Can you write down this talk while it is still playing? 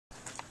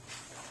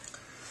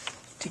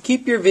To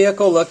keep your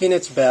vehicle looking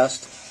its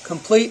best,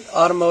 complete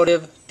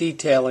automotive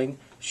detailing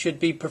should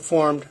be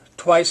performed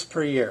twice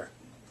per year.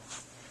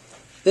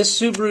 This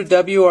Subaru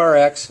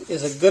WRX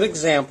is a good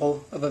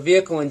example of a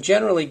vehicle in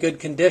generally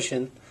good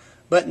condition,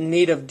 but in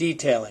need of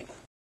detailing.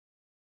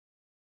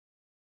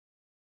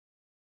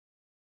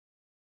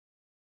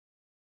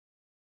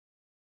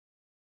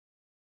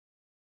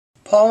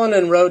 Pollen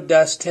and road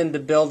dust tend to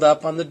build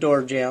up on the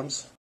door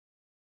jambs.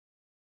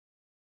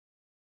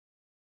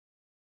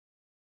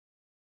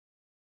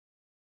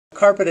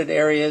 Carpeted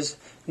areas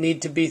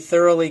need to be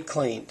thoroughly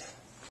cleaned.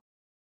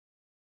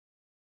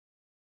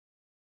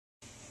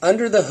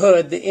 Under the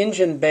hood, the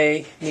engine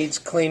bay needs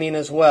cleaning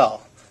as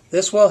well.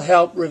 This will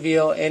help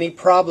reveal any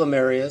problem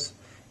areas,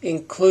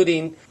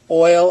 including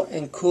oil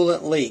and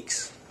coolant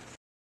leaks.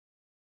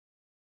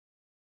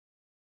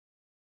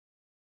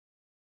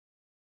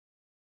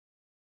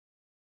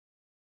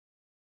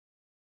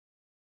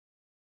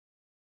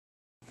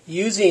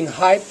 Using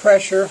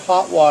high-pressure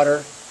hot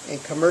water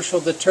and commercial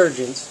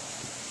detergents,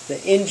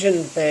 the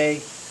engine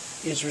bay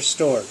is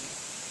restored.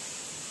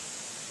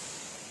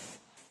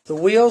 The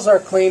wheels are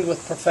cleaned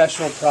with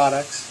professional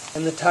products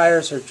and the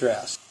tires are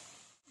dressed.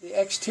 The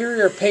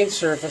exterior paint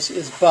surface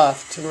is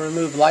buffed to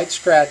remove light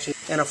scratches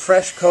and a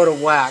fresh coat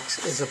of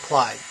wax is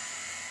applied.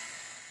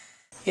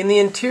 In the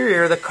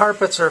interior, the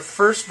carpets are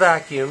first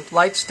vacuumed,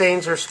 light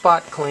stains are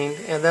spot cleaned,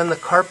 and then the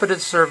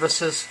carpeted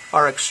surfaces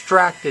are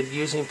extracted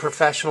using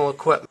professional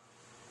equipment.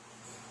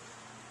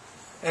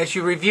 As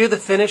you review the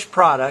finished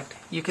product,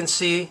 you can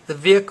see the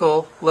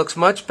vehicle looks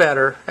much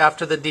better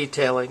after the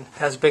detailing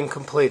has been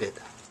completed.